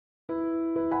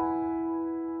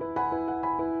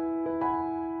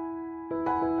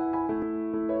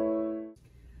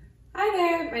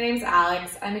name's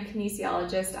Alex. I'm a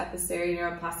kinesiologist at the Sari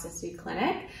Neuroplasticity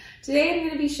Clinic. Today I'm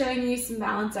going to be showing you some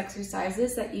balance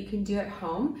exercises that you can do at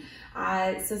home.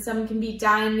 So some can be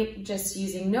done just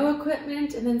using no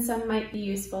equipment, and then some might be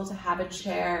useful to have a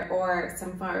chair or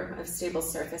some form of stable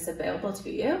surface available to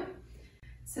you.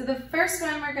 So the first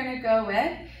one we're going to go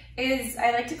with is,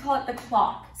 I like to call it the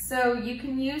clock. So you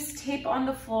can use tape on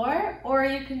the floor or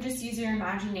you can just use your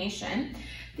imagination.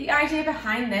 The idea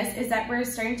behind this is that we're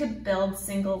starting to build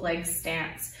single leg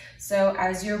stance. So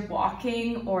as you're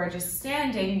walking or just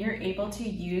standing, you're able to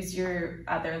use your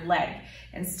other leg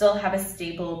and still have a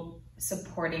stable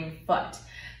supporting foot.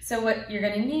 So what you're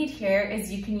going to need here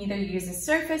is you can either use a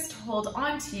surface to hold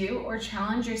onto you or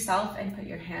challenge yourself and put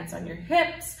your hands on your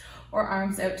hips or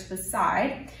arms out to the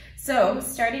side. So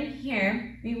starting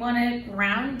here, we want to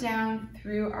ground down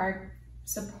through our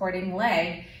supporting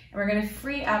leg, and we're going to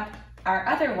free up our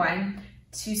other one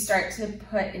to start to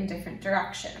put in different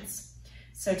directions.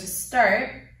 So to start,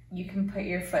 you can put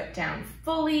your foot down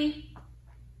fully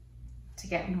to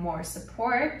get more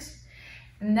support.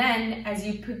 And then as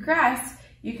you progress,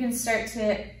 you can start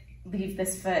to leave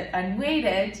this foot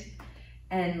unweighted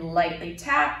and lightly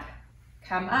tap,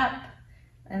 come up,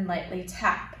 and lightly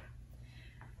tap.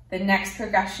 The next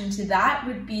progression to that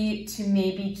would be to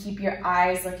maybe keep your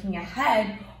eyes looking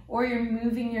ahead, or you're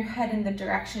moving your head in the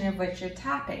direction of which you're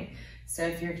tapping. So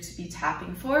if you're to be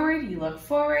tapping forward, you look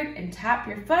forward and tap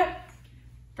your foot,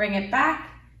 bring it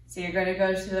back. So you're going to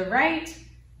go to the right,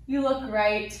 you look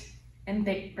right, and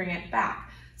bring it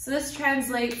back. So this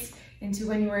translates into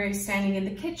when we're standing in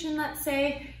the kitchen, let's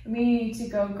say, and we need to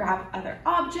go grab other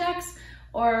objects,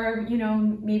 or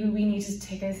maybe we need to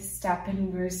take a step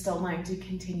and we're still wanting to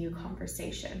continue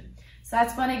conversation. So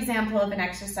that's one example of an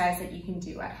exercise that you can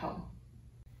do at home.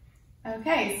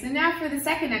 Okay, so now for the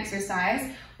second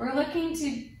exercise, we're looking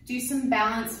to do some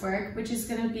balance work, which is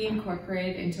going to be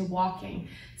incorporated into walking.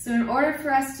 So in order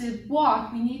for us to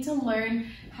walk, we need to learn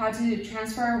how to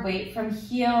transfer our weight from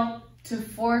heel to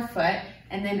forefoot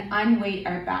and then unweight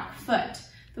our back foot.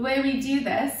 The way we do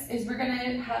this is we're going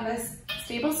to have a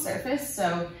stable surface,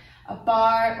 so a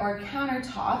bar or a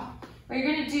countertop. What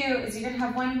you're going to do is you're going to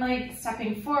have one leg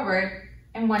stepping forward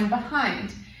and one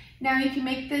behind. Now you can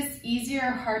make this easier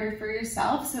or harder for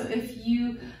yourself. So if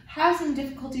you have some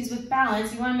difficulties with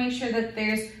balance, you want to make sure that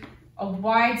there's a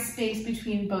wide space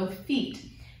between both feet.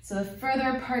 So the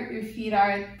further apart your feet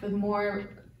are,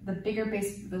 the bigger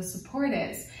base the support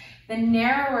is. The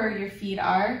narrower your feet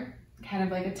are, kind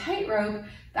of like a tightrope,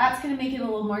 that's going to make it a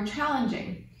little more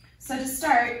challenging. So to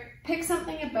start, pick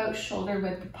something about shoulder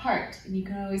width apart, and you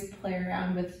can always play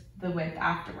around with the width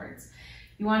afterwards.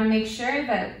 You want to make sure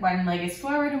that one leg is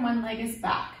forward and one leg is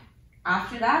back.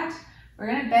 After that, we're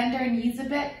going to bend our knees a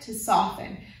bit to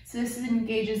soften. So this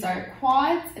engages our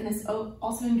quads, and this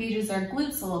also engages our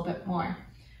glutes a little bit more.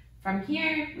 From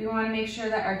here, we want to make sure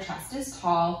that our chest is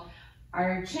tall,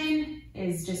 our chin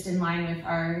is just in line with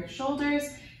our shoulders,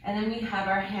 and then we have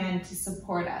our hand to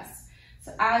support us.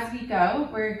 So as we go,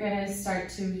 we're going to start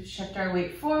to shift our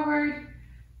weight forward,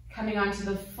 coming onto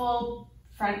the full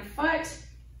front foot.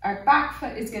 Our back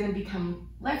foot is going to become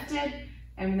lifted,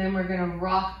 and then we're going to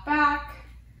rock back.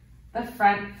 The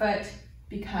front foot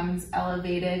becomes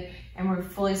elevated, and we're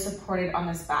fully supported on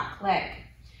this back leg.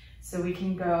 So we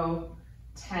can go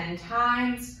 10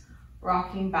 times,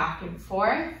 rocking back and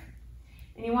forth,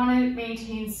 and you want to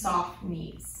maintain soft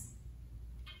knees.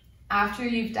 After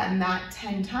you've done that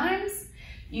 10 times,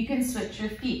 you can switch your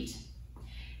feet.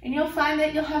 And you'll find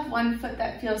that you'll have one foot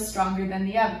that feels stronger than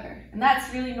the other, and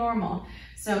that's really normal.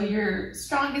 So your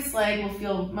strongest leg will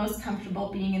feel most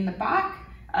comfortable being in the back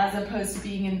as opposed to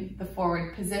being in the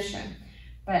forward position.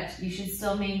 But you should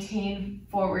still maintain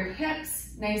forward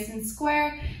hips, nice and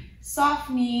square,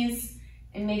 soft knees,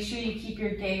 and make sure you keep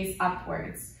your gaze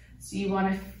upwards. So you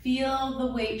want to feel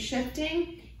the weight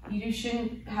shifting. You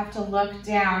shouldn't have to look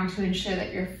down to ensure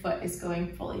that your foot is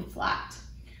going fully flat.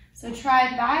 So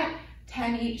try that,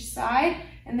 10 each side,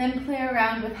 and then play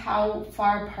around with how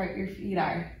far apart your feet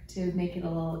are to make it a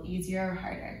little easier or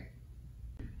harder.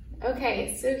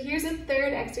 Okay, so here's a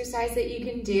third exercise that you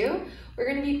can do. We're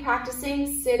going to be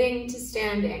practicing sitting to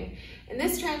standing. And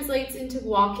this translates into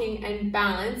walking and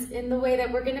balance in the way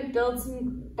that we're going to build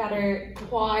some better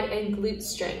quad and glute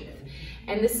strength.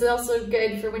 And this is also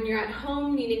good for when you're at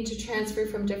home needing to transfer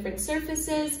from different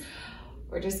surfaces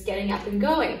or just getting up and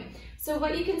going. So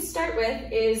what you can start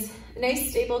with is a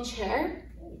nice stable chair.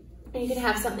 And you can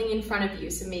have something in front of you,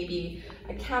 so maybe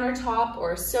a countertop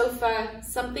or a sofa,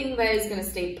 something that is going to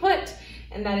stay put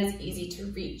and that is easy to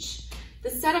reach. The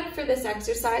setup for this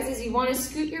exercise is you want to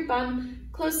scoot your bum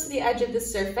close to the edge of the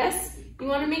surface. You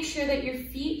want to make sure that your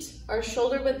feet are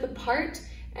shoulder width apart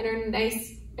and are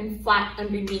nice and flat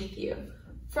underneath you.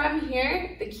 From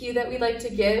here, the cue that we like to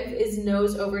give is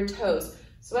nose over toes.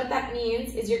 So what that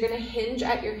means is you're going to hinge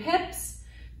at your hips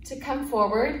to come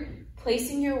forward,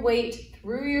 placing your weight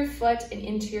through your foot and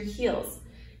into your heels.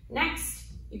 Next,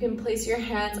 you can place your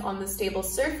hands on the stable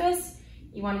surface.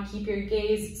 You want to keep your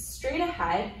gaze straight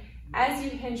ahead. As you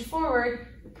hinge forward,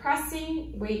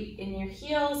 pressing weight in your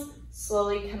heels,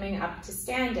 slowly coming up to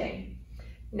standing.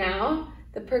 Now,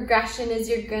 the progression is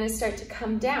you're going to start to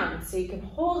come down. So you can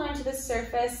hold onto the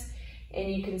surface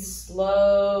and you can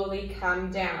slowly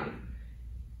come down.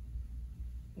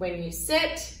 When you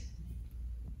sit,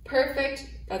 perfect,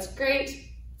 that's great.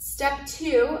 Step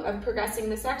 2 of progressing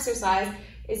this exercise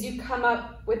is you come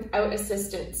up without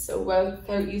assistance. So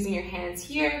without using your hands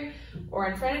here or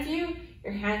in front of you,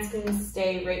 your hands can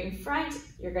stay right in front.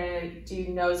 You're gonna do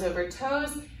nose over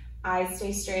toes, eyes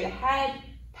stay straight ahead,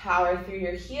 power through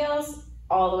your heels,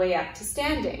 all the way up to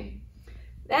standing.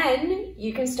 Then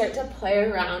you can start to play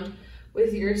around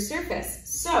with your surface.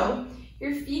 So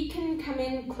your feet can come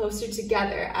in closer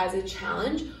together as a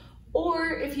challenge,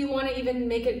 or if you want to even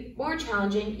make it more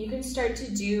challenging, you can start to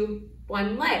do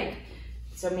one leg.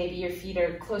 So maybe your feet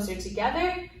are closer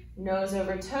together, nose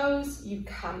over toes, you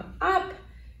come up,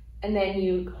 and then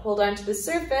you hold onto the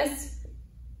surface,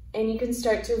 and you can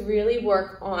start to really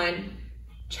work on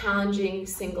challenging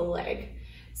single leg.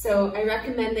 So I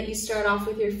recommend that you start off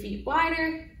with your feet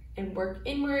wider and work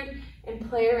inward and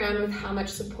play around with how much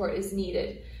support is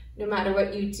needed. No matter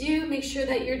what you do, make sure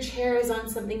that your chair is on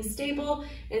something stable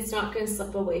and it's not going to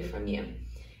slip away from you.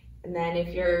 And then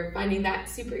if you're finding that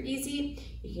super easy,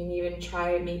 you can even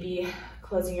try maybe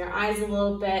closing your eyes a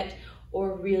little bit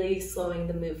or really slowing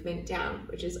the movement down,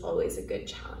 which is always a good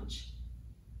challenge.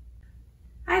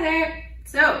 Hi there.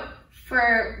 So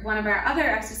for one of our other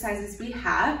exercises we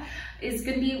have is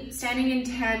going to be standing in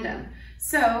tandem.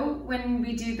 So when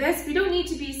we do this, we don't need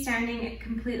to be standing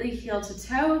completely heel to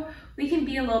toe. We can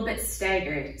be a little bit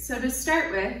staggered. So to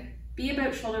start with, be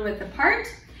about shoulder width apart.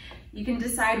 You can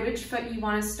decide which foot you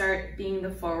want to start being the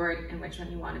forward and which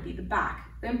one you want to be the back.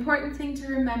 The important thing to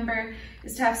remember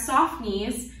is to have soft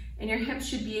knees and your hips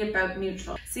should be about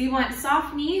neutral. So you want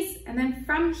soft knees, and then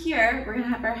from here, we're going to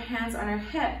have our hands on our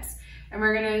hips and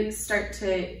we're going to start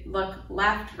to look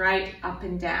left, right, up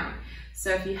and down. So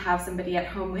if you have somebody at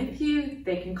home with you,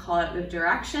 they can call out the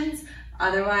directions.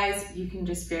 Otherwise, you can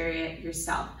just vary it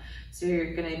yourself. So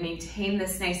you're going to maintain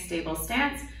this nice stable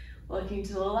stance, looking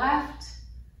to the left,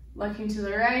 looking to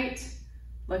the right,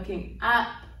 looking up,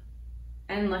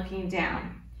 and looking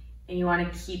down. And you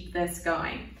want to keep this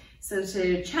going. So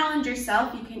to challenge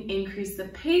yourself, you can increase the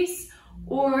pace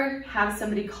or have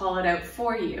somebody call it out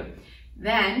for you.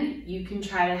 Then you can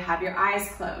try to have your eyes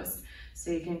closed.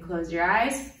 So you can close your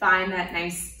eyes, find that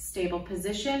nice stable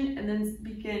position, and then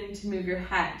begin to move your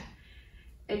head.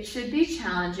 It should be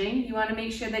challenging. You want to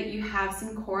make sure that you have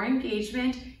some core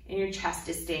engagement and your chest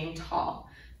is staying tall.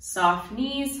 Soft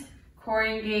knees, core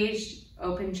engaged,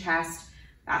 open chest,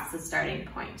 that's the starting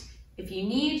point. If you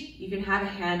need, you can have a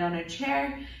hand on a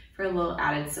chair for a little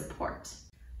added support.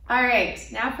 All right,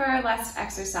 now for our last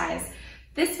exercise.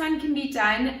 This one can be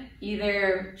done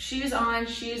either shoes on,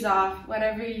 shoes off,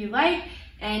 whatever you like,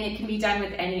 and it can be done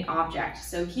with any object.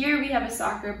 So here we have a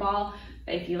soccer ball,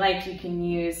 but if you like, you can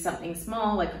use something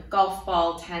small like a golf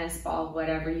ball, tennis ball,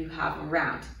 whatever you have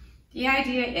around. The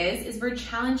idea is we're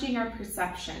challenging our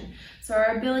perception. So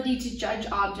our ability to judge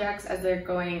objects as they're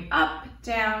going up,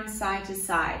 down, side to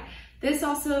side. This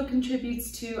also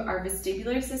contributes to our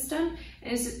vestibular system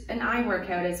and is an eye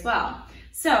workout as well.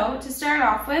 So to start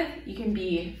off with, you can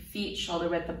be feet shoulder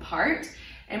width apart,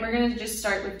 and we're going to just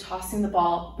start with tossing the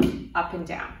ball up and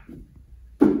down.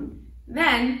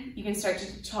 Then you can start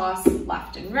to toss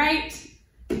left and right,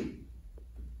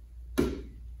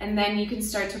 and then you can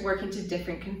start to work into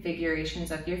different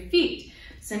configurations of your feet.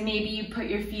 So maybe you put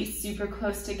your feet super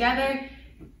close together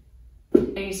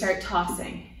and you start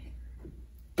tossing.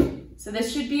 So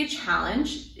this should be a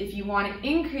challenge. If you want to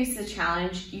increase the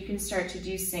challenge, you can start to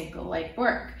do single leg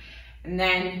work and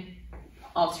then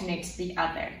alternate to the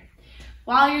other.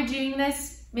 While you're doing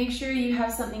this, make sure you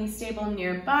have something stable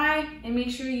nearby and make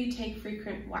sure you take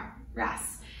frequent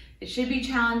rests. It should be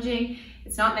challenging.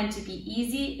 It's not meant to be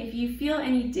easy. If you feel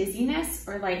any dizziness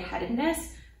or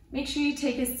lightheadedness, make sure you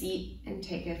take a seat and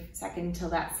take a second until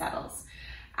that settles.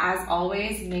 As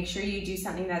always, make sure you do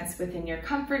something that's within your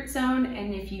comfort zone,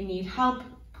 and if you need help,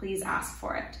 please ask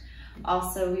for it.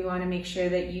 Also, we want to make sure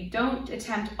that you don't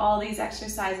attempt all these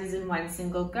exercises in one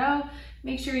single go.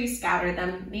 Make sure you scatter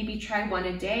them, maybe try one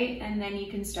a day, and then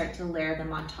you can start to layer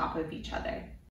them on top of each other.